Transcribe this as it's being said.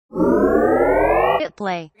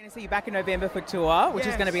play. We're going to see you back in November for tour, which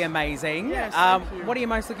is going to be amazing. Yes, thank you. What are you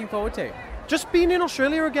most looking forward to? Just being in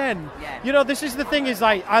Australia again. Yeah. You know, this is the thing, is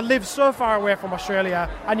like I live so far away from Australia,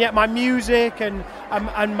 and yet my music and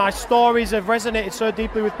my stories have resonated so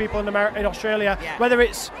deeply with people in Australia, whether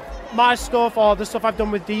it's my stuff or the stuff I've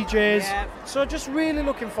done with DJs. Yeah. So just really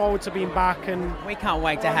looking forward to being back. And We can't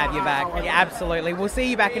wait to have you back. Yeah, absolutely. We'll see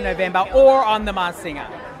you back in November or on The Masked Singer.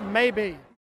 maybe.